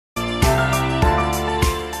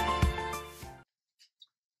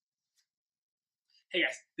Hey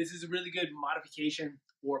guys, this is a really good modification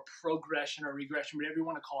or progression or regression, whatever you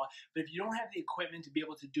want to call it. But if you don't have the equipment to be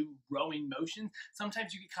able to do rowing motions,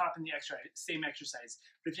 sometimes you get caught up in the same exercise.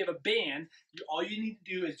 But if you have a band, all you need to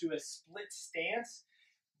do is do a split stance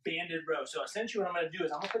banded row. So essentially what I'm going to do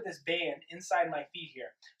is I'm going to put this band inside my feet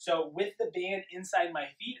here. So with the band inside my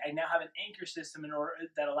feet, I now have an anchor system in order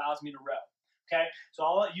that allows me to row. Okay,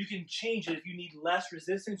 so you can change it. If you need less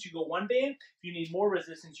resistance, you go one band. If you need more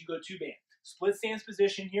resistance, you go two band. Split stance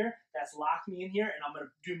position here. That's locked me in here, and I'm going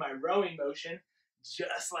to do my rowing motion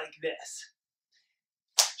just like this.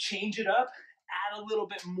 Change it up, add a little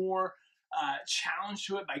bit more challenge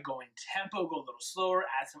to it by going tempo, go a little slower,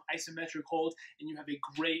 add some isometric holds, and you have a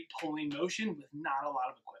great pulling motion with not a lot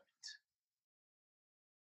of equipment.